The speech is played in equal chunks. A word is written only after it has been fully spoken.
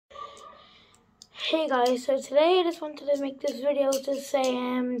Hey guys, so today I just wanted to make this video to say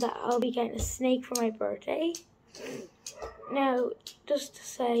that I'll be getting a snake for my birthday. Now, just to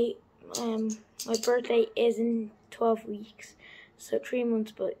say, my birthday is in 12 weeks, so 3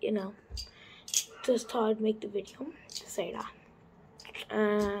 months, but you know, just thought I'd make the video to say that.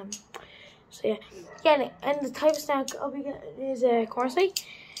 So yeah, and the type of snack I'll be getting is a corn snake.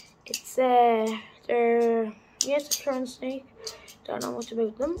 It's it's a current snake. Don't know much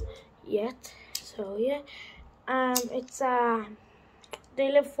about them yet. So yeah, it's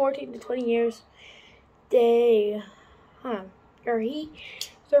they live 14 to 20 years. Their heat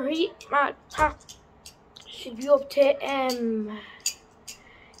should be up to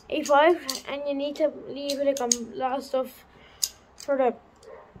 85, and you need to leave like a lot of stuff for the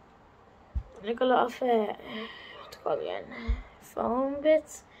a lot of what's it called again, foam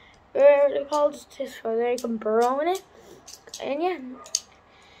bits, or they're called, just so they can burrow in it, and yeah.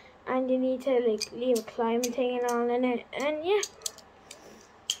 And you need to like leave a climbing thing and all in it, and yeah.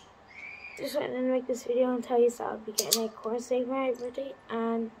 Just wanted to make this video and tell you that I'll be getting a corn snake for my birthday,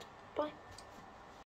 and bye.